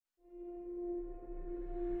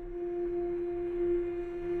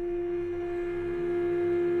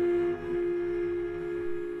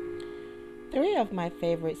of my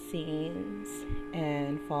favorite scenes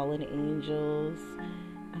in Fallen Angels.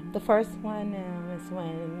 The first one is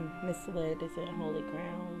when Miss Lid is in Holy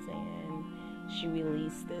Grounds and she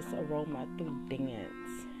released this aroma through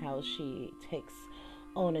dance. How she takes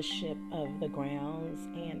ownership of the grounds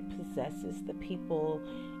and possesses the people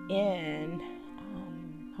in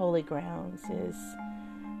Holy Grounds is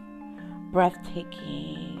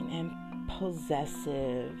breathtaking and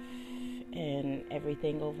possessive and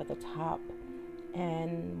everything over the top.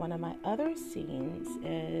 And one of my other scenes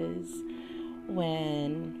is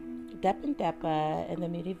when Depp and Deppa and the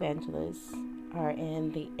Mute Evangelists are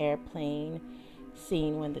in the airplane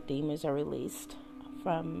scene when the demons are released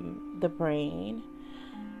from the brain,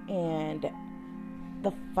 and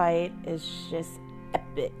the fight is just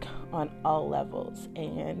epic on all levels.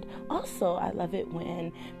 And also I love it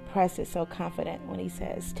when Press is so confident when he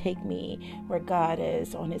says, "Take me where God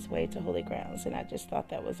is," on his way to Holy Grounds. And I just thought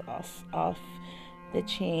that was off the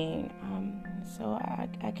chain. So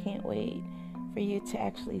I can't wait for you to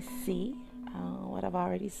actually see what I've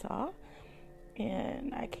already saw,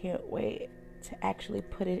 and I can't wait to actually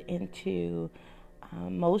put it into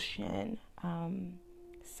motion,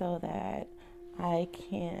 so that I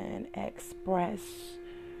can express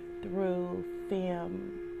through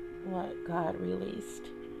film what God released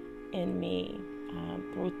in me,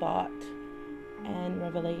 through thought and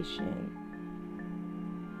revelation.